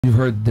You've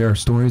heard their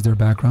stories, their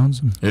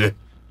backgrounds. Yeah.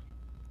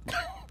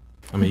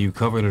 I mean, you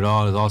covered it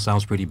all. It all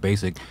sounds pretty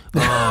basic.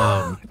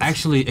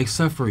 Actually,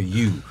 except for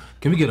you.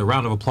 Can we get a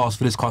round of applause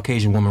for this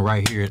Caucasian woman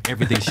right here and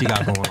everything she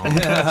got going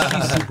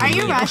on? Are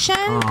you Russian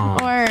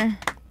or?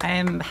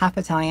 I'm half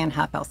Italian,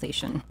 half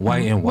Alsatian.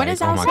 White and white. What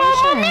is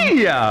Alsatian?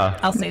 Yeah.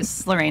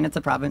 Alsace-Lorraine, it's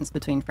a province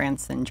between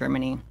France and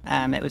Germany.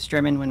 It was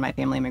German when my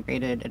family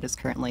immigrated. It is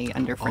currently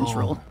under French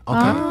rule. Okay.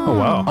 Oh,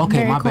 wow. Okay,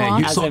 Very my bad. cool.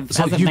 You, As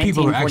so of you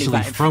people are actually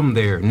 1945. from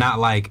there, not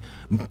like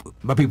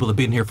my people have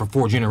been here for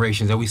 4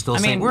 generations and we still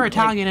say we're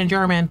Italian and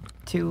German.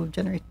 3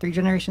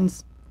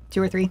 generations,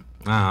 2 or 3.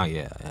 Oh,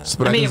 yeah.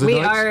 I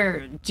mean,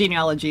 our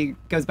genealogy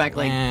goes back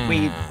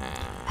we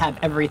have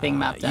everything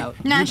mapped out.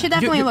 No, she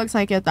definitely looks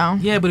like it though.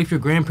 Yeah, but if your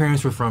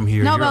grandparents were from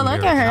here, No, you're but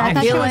look at her. I American.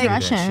 thought she feel was like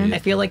Russian. I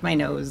feel like my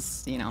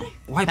nose,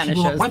 White kind of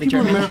people, shows white the people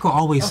in German. America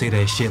always say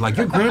that shit. Like,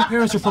 your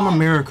grandparents are from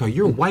America.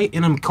 You're white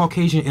and I'm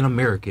Caucasian and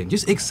American.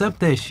 Just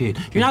accept that shit.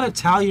 You're not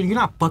Italian. You're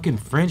not fucking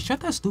French.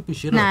 Shut that stupid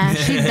shit Nah, up.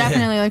 she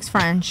definitely looks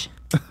French.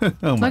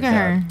 Oh my Look at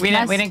her. We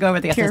didn't go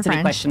over the pure ethnicity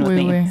French. question with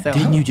Oui, me. oui. So.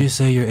 Didn't you just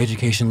say your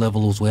education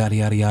level was yada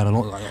yada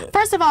yada?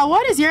 First of all,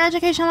 what is your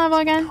education level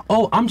again?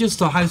 Oh, I'm just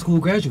a high school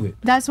graduate.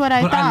 That's what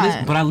I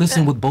thought. But I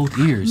listen with both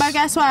ears. But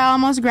guess what? I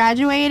almost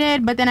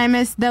graduated, but then I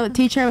missed the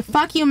teacher.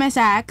 Fuck you, Miss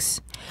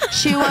X.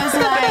 She was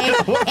like,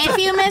 if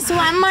you miss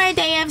one more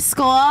day of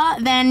school,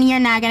 then you're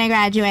not gonna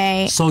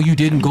graduate. So you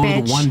didn't go to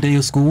Bitch. the 1 day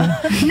of school?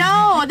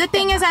 No, the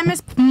thing is, I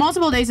missed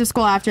multiple days of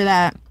school after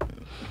that.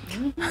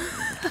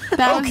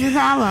 That was the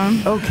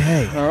problem.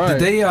 Okay. All right.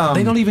 Did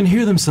They don't even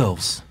hear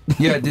themselves.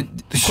 Yeah.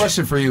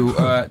 Question for you.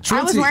 I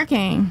was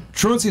working.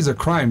 Truancy is a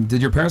crime.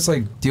 Did your parents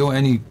deal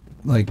any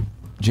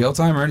jail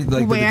time or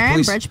anything? Where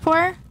in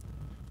Bridgeport?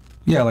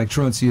 Yeah,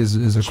 truancy is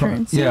a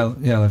crime. Truancy?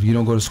 Yeah. If you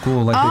don't go to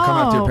school, they come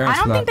after your parents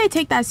I don't for think that. they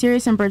take that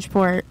serious in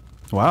Bridgeport.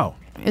 Wow.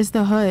 It's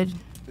the hood.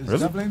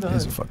 Really?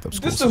 It's a fucked up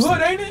school This the system.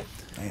 hood, ain't it?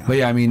 But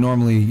yeah, I mean,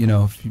 normally,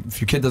 if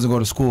your kid doesn't go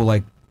to school,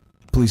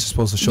 police are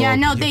supposed to show Yeah, up.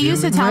 no, they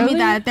used to tell me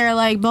that. They're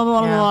like, blah,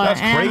 blah, blah. That's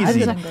and I was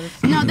crazy.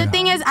 like- no, the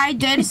thing is, I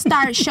did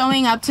start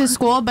showing up to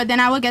school, but then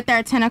I would get there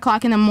at 10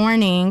 o'clock in the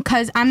morning.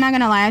 Because I'm not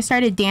going to lie, I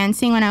started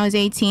dancing when I was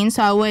 18.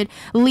 So I would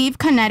leave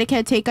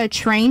Connecticut, take a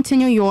train to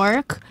New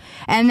York,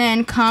 and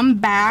then come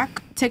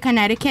back to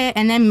Connecticut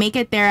and then make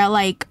it there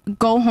at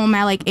go home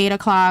at 8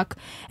 o'clock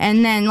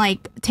and then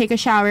take a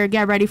shower,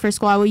 get ready for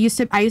school. I used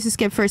to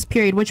skip first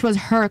period, which was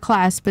her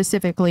class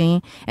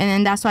specifically, and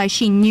then that's why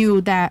she knew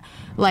that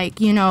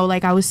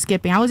I was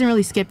skipping. I wasn't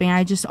really skipping,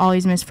 I just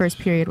always missed first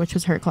period, which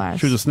was her class.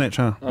 She was a snitch,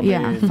 huh?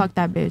 Yeah, fuck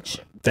that bitch.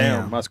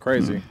 Damn, that's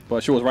crazy.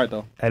 But she was right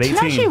though. At 18.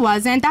 No, she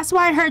wasn't. That's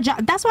why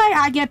that's why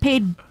I get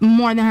paid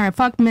more than her.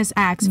 Fuck Miss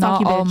Axe. Fuck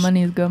Not you, all bitch.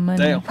 money is good money.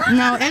 Damn.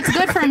 No, it's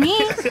good for me.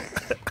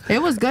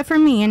 It was good for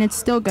me, and it's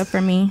still good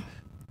for me.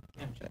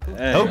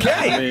 Hey,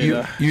 Okay. I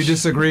mean, You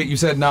disagree? You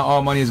said not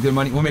all money is good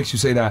money. What makes you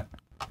say that?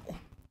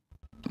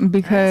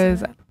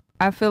 Because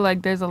I feel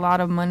like there's a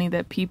lot of money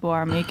that people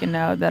are making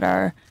now that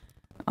are,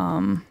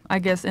 I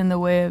guess, in the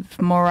way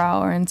of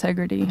morale or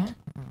integrity.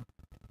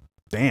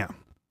 Damn.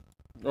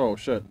 oh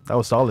shit. That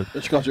was solid.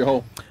 Bitch got your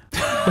hole.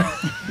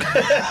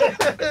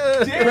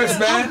 Chris,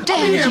 man.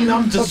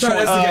 I'm just trying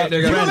to instigate,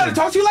 nigga. You don't gotta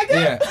talk to you like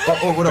that. Yeah.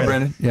 Oh, what up,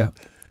 Brandon? Yeah.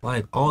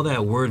 All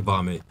that word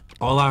vomit.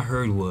 All I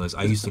heard was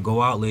I used to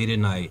go out late at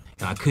night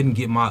and I couldn't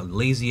get my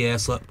lazy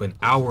ass up an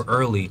hour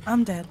early.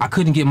 I'm dead. I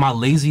couldn't get my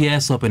lazy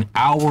ass up an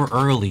hour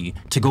early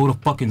to go to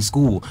fucking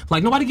school.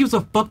 Nobody gives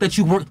a fuck that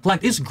you work.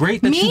 It's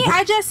great that you Me, work.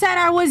 I just said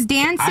I was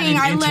dancing.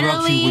 I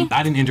literally.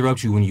 I didn't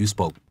interrupt you when you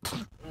spoke.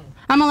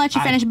 I'm gonna let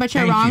you finish, but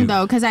you're thank wrong you.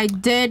 though, because I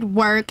did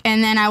work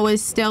and then I was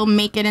still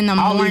make it in the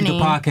I'll morning. leave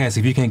the podcast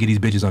if you can't get these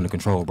bitches under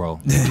control, bro.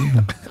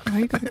 Why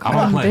you gotta call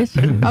I'm them gonna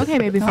play. bitches? Okay,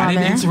 baby I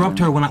didn't father. interrupt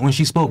her when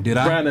she spoke, did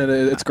I? Brandon,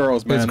 it's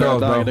girls, man. It's girls,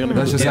 bro. They're gonna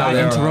That's just Did how I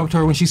they are. interrupt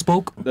her when she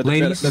spoke,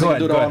 ladies? They're gonna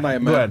do it all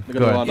night, man. Go ahead. They're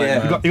gonna do it all night, Yeah.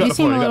 man. You got You the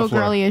seem floor. a You got little the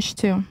floor. girlyish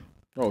too,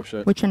 Oh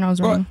shit. with your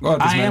nose ring. Go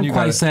ahead, I man. am You got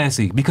quite it.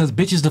 sassy because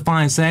bitches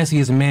define sassy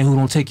as a man who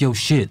don't take your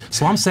shit.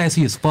 So I'm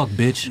sassy as fuck,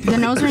 bitch. The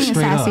nose ring is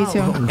Straight sassy up.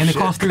 too. And it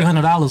costs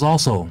 $300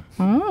 also.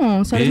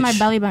 Oh, so does my Bitch.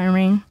 belly button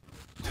ring.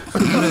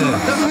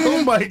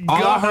 Oh my All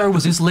I god. heard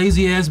was this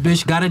lazy ass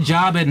bitch got a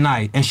job at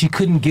night and she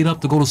couldn't get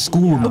up to go to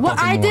school in the Well,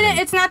 fucking I morning. didn't.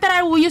 It's not that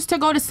I used to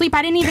go to sleep.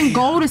 I didn't even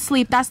go to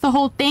sleep. That's the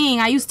whole thing.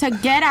 I used to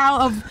get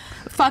out of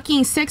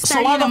fucking 6:30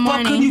 So why in the the fuck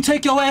morning. couldn't you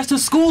take your ass to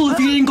school if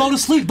you didn't go to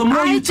sleep? The more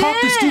I you talk,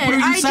 the did. stupider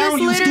you I sound,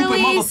 just you stupid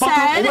literally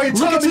motherfucker. said- Wait,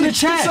 Look tell into me, the you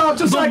chat. sound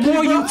just The like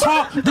more you, you bro.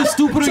 talk, the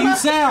stupider you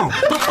sound.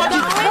 The fuck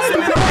you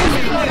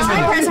The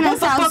only person that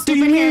sounds do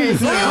you stupid here mean?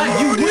 is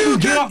you. You didn't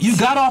get off. You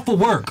got off of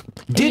work.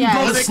 Didn't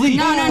go to Yes. sleep.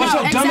 No, But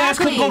your dumb ass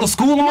couldn't go to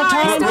school on No, I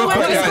time. still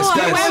went to Guys, school. I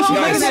guys, went home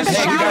guys, and took a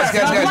hey,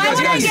 shower. Why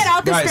would I get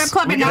out the guys, strip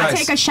club and not guys.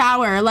 take a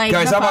shower? Like,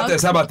 Guys, the how about fuck?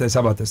 this? How about this? How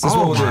about this? This is Oh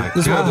what we'll do. my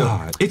This is what we'll do.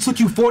 God. It took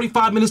you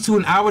 45 minutes to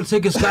an hour to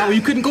take a shower.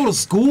 You couldn't go to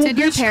school. Did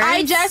your bitch? parents?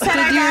 I just said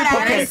I got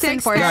out at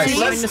 6:30. Guys,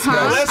 let's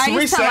I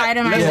used to lie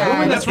to my reset.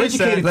 dad. That's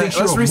educated.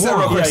 Let's reset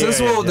real quick. Yeah, So this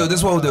is yeah, what we'll do. This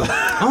is what we'll do.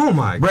 Oh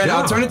my Brad,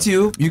 God. I'll turn it to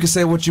you. You can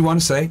say what you want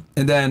to say,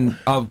 and then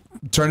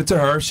turn it to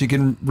her. She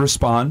can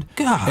respond,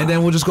 God. and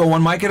then we'll just go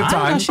one mic at a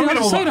time. She got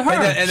to say to her.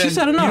 And then She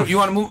said enough. You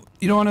want to move?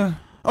 You don't want to?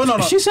 Oh no,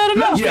 no. She said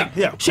enough.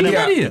 Yeah. She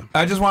got it.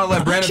 I just want to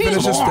let Brandon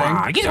finish his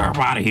thing. Get her up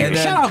out of here. And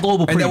then, Shout out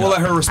Global Prenup. and then we'll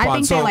let her respond. I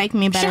think they like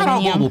me better Shout than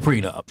out you. Global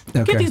Prenup.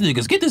 Okay. Get these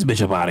niggas. Get this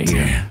bitch up out of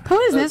here. Who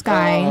is this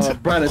guy?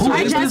 Brandon, Who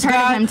I is just this heard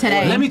of guy? him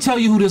today. Let me tell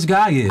you who this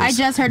guy is. I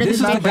just heard of This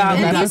this is the guy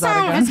who You got.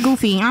 sound it's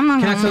goofy. I'm not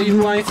Can I tell you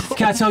who I?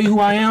 Can I tell you who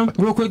I am,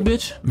 real quick,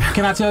 bitch?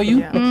 Can I tell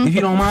you, if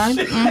you don't mind?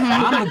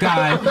 I'm the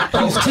guy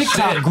whose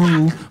TikTok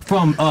grew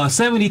from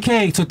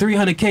 70K to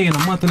 300K in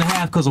a month and a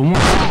half because of one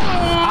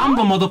song. I'm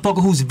the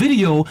motherfucker whose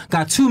video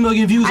got 2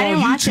 million views I on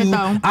didn't watch it, YouTube.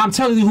 though. I'm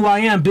telling you who I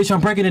am, bitch.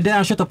 I'm breaking it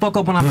down. Shut the fuck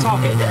up when I'm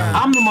talking.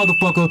 I'm the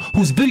motherfucker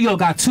whose video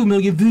got 2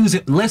 million views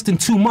in less than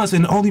 2 months,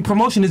 and the only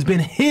promotion has been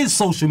his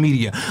social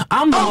media.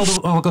 I'm the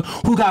motherfucker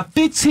who got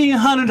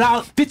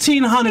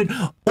 1,500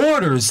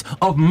 orders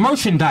of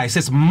merchandise.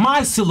 That's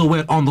my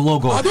silhouette on the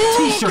logo.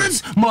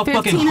 T-shirts,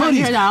 motherfucking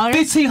hoodies. $1,500?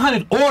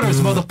 1,500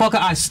 orders, motherfucker.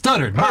 I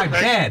stuttered. My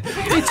bad.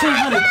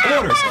 1,500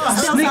 orders.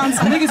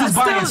 Niggas is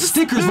buying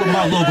stickers with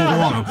my logo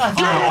on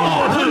them.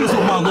 Hoodies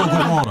with my logo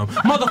on them.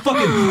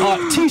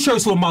 Motherfucking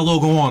T-shirts with my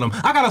logo on them.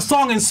 I got a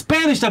song in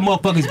Spanish that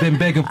motherfucker's been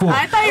begging for.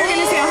 I thought you were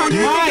gonna say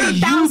My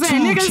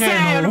 150,000. YouTube Nigga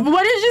channel. said,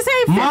 what did you say?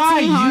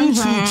 My 1,500.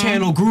 YouTube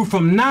channel grew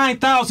from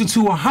 9,000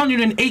 to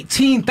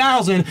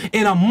 118,000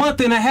 in a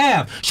month and a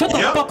half. Shut the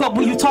fuck up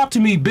when you talk to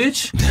me,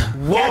 bitch.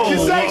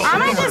 I'm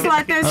gonna just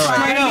let this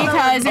slide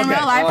because in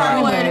real life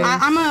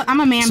I'm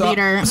a man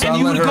beater. So And I'll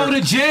you let would her- go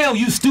to jail,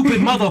 you stupid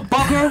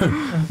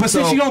motherfucker. But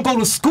since you don't go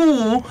to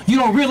school, you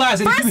don't realize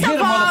that if you First hit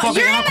a of all, motherfucker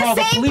you're and I in call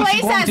the the same police,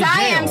 place you're going as to I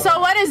jail. am. So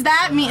what does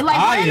that mean? Like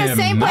I we're in the am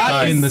same not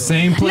place. in the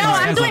same place. No,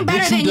 I'm as doing a better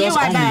bitch who than you. does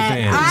I bet.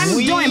 OnlyFans. I'm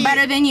doing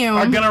better than you.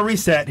 Are gonna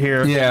reset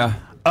here. Yeah.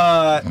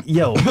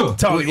 Yo,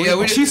 Tony. Yeah,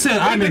 we- She said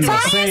I'm in the Tommy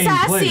is same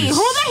sassy. place. Who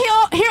the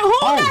hell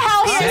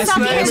here is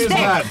sassy. sucking His his name dick?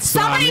 is not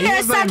Somebody Tommy. here is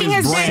His name sucking is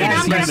his dick, and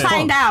I'm Brandon. gonna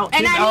find out.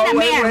 And I need a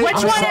man. Which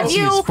I'm one of saucy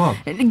you as fuck.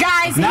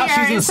 guys Now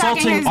here she's is sucking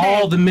insulting his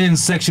all dick? the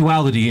men's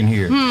sexuality in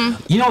here.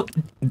 You know,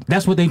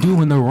 that's what they do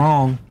when they're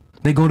wrong.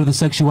 They go to the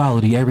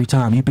sexuality every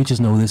time. You bitches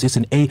know this. It's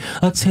a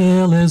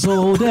tale as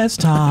old as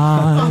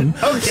time,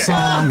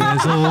 song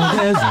as old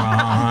as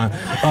rhyme,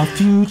 a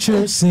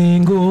future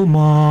single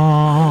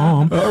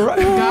mom. All right.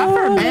 God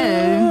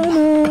forbid.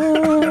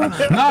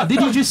 Nah, did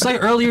you just say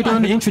earlier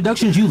during the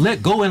introductions you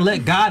let go and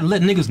let God and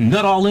let niggas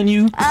nut all in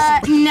you? No,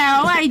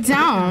 I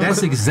don't.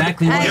 That's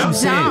exactly what I you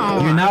said.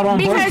 don't. You're not on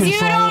birth because control. you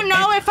don't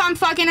know if I'm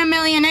fucking a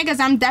million niggas.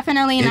 I'm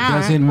definitely It not.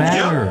 doesn't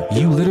matter.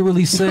 You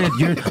literally said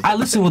you're. I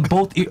listen with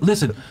both ears.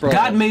 Listen,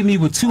 God made me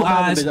with two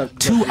eyes, two And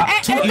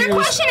the ears.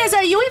 question is,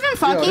 are you even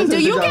fucking? Do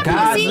you get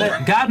pussy?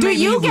 God Do made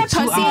me you with get two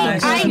pussy?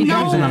 eyes, I two ears,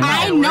 and a know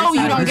mouth.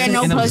 you don't get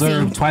no and pussy.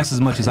 observe twice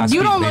as much as I speak,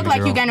 You don't look baby like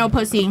girl. you get no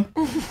pussy.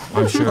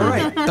 I'm sure. All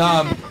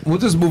right. We'll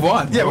just move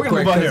on. Yeah, we're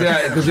gonna move on here.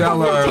 Because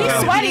y'all are. He's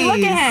sweaty. Look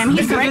at him.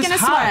 He's Because breaking a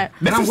it's hot. sweat.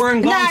 And I'm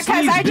wearing long Nah, because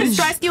sleeves, I just bitch.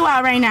 stressed you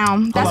out right now.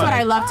 That's what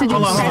I love to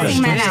do,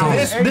 stressing men out.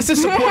 This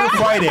is Supporter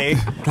Friday,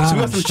 so we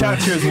got some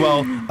chats here as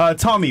well.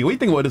 Tommy, what do you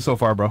think about this so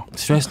far, bro?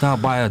 Stressed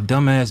out by a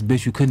dumbass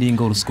bitch who couldn't even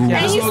go to school.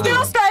 And you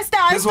still stressed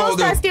out. I This is what still we'll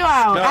do. stressed you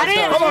out. I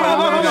didn't.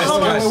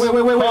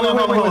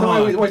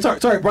 Wait.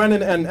 Sorry,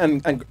 Brandon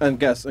and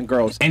guests and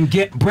girls. And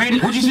get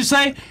Brandon. What did you just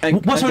say?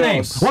 And- What's her and name?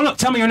 girls. Well, look,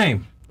 tell me your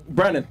name.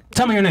 Brandon,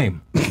 Tell me your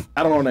name.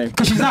 I don't know her name.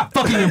 Because she's not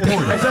fucking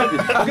important.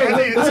 I knew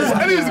he was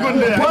going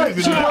to do But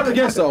she's part of the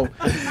guest, though.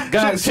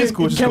 Guys, She's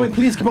cool, she's can we cool.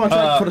 please come on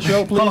track for the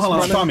show, please? Hold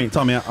on, Brandon?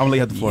 Tommy, I'm gonna lay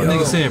you the floor.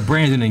 Nigga said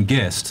Brandon and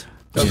guest.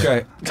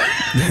 Okay.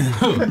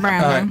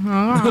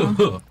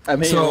 Brandon. I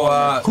mean,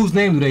 So, Whose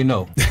name do they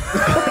know?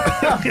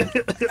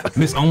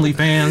 Miss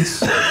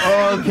OnlyFans.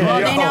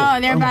 Okay. They know.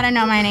 They're about to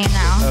know my name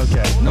now.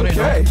 Okay. No, they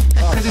Okay. don't.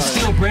 Because it's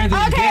still Brandon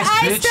and Okay, guest,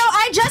 I bitch.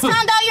 just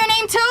found out your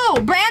name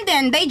too,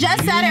 Brandon. They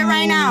just said it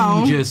right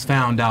now. You just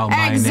found out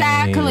my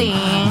Exactly.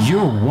 name.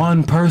 You're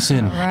one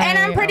person. And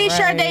I'm pretty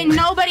sure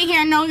nobody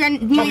here knew your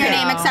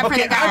name except for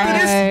the After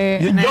guy.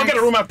 this, you'll get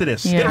a room after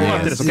this. Get a room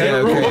after this, okay? Yeah,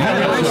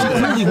 okay.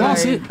 She really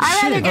wants it.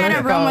 I'd rather Shit. get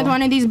a room with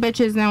one of these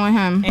bitches than with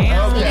him.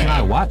 Can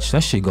I watch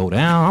that shit go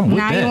down? I'm with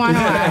Now that. you want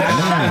to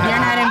watch. You're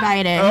not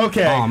invited.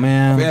 Okay. Oh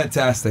man.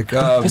 Fantastic.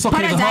 It's okay.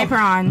 Put a the diaper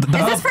hub, on. the Is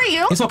hub- this for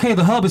you? It's okay.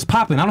 The hub is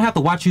popping. I don't have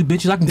to watch you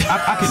bitches. I can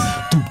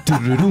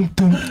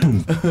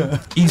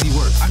easy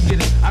work. I can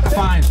get it. I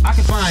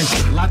can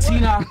find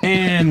Latina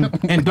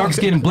and dark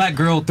skinned black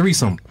girl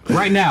threesome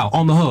right now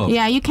on the hub.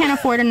 Yeah, you can't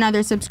afford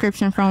another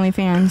subscription for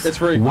OnlyFans. it's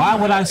free. Why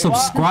would I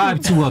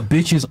subscribe to a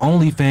bitch's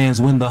OnlyFans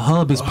when the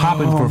hub is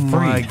popping for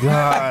free? My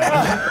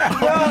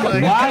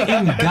God. Why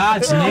in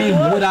God's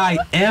name would I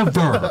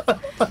ever?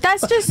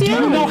 That's just you. Do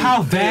you know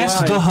how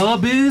vast the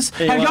hub is?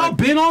 Have y'all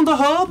been on the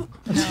hub?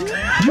 You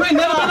ain't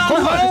never been on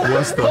the hub?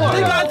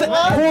 They got the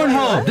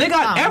Pornhub. They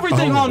got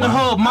everything on the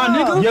hub, my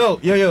nigga. Yo.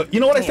 You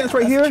know what I sense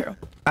right here?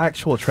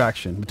 Actual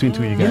attraction between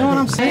two of you guys. You know what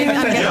I'm saying?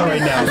 I sense that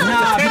right now.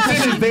 Nah, because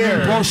Tension is there.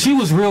 Well, she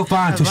was real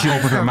fine until she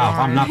opened her mouth.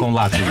 I'm not gonna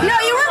lie to you. No,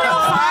 you were real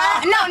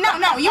fun.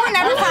 No. You were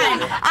never fun.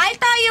 I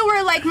thought you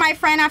were like my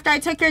friend after I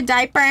took your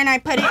diaper and I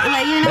put it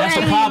like you know. That's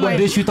what the I problem,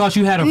 mean? bitch. You thought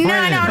you had a friend.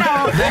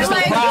 No. That's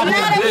like, the problem,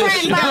 not a bitch.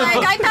 friend,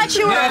 but like I thought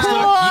you were Yes,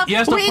 cool.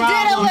 yes, the We did a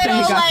problem,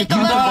 little bitch. like a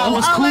You thought I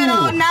was little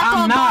cool. knuckle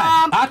I'm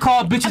not. bump. I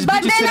call bitches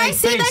But bitches then to I their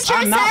see face. that you're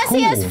I'm not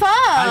sassy cool. as fuck.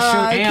 I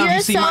sure am. You're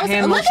You see my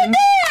hand Look at motions?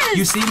 this.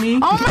 You see me?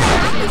 Oh my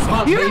god.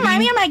 Fuck, You baby. remind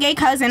me of my gay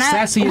cousin.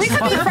 Sassy We as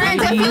could be fuck,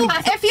 friends. baby.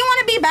 If you want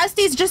to be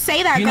besties, just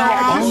say that, You know,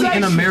 girl. only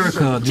in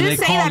America do they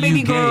Just say call that, you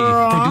baby gay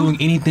girl. for doing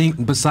anything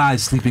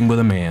besides sleeping with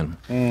a man.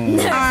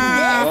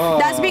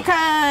 That's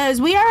because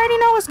we already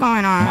know what's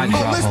going on. Mic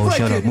drop, ho.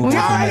 Shut up. Move We to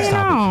the already next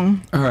topic.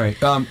 know. All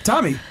right,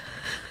 Tommy,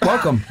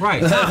 welcome.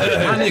 Right, my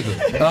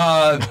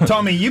nigga.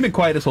 Tommy, you've been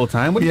quiet this whole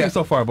time. What do you Yeah. think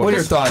so far about What are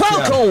your this? thoughts?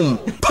 Yeah. Cocoon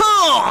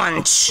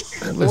punch.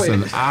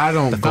 Listen, I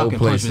don't go Falcon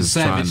Punch was places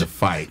trying savage. to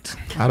fight.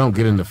 I don't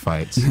get into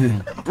fights.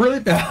 Really?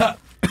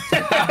 Wait,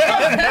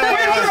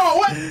 hold on.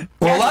 What?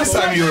 Well, last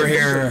time you were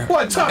here,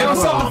 What? Talk it was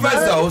about,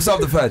 self-defense though. It was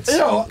self-defense.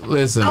 Yo,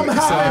 Listen, I'm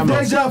having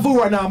deja vu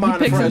right now, my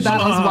Picks his friend.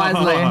 battles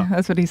wisely.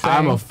 That's what he's saying.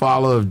 I'm a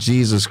follower of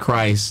Jesus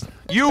Christ.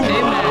 Amen.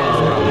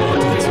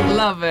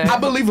 Love it. I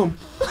believe him.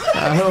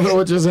 I don't know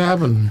what just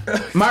happened.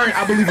 Myron,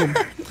 I believe him.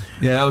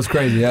 Yeah, that was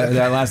crazy.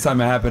 That last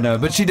time it happened.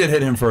 But she did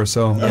hit him first,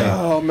 so. Yeah.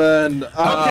 Oh, man.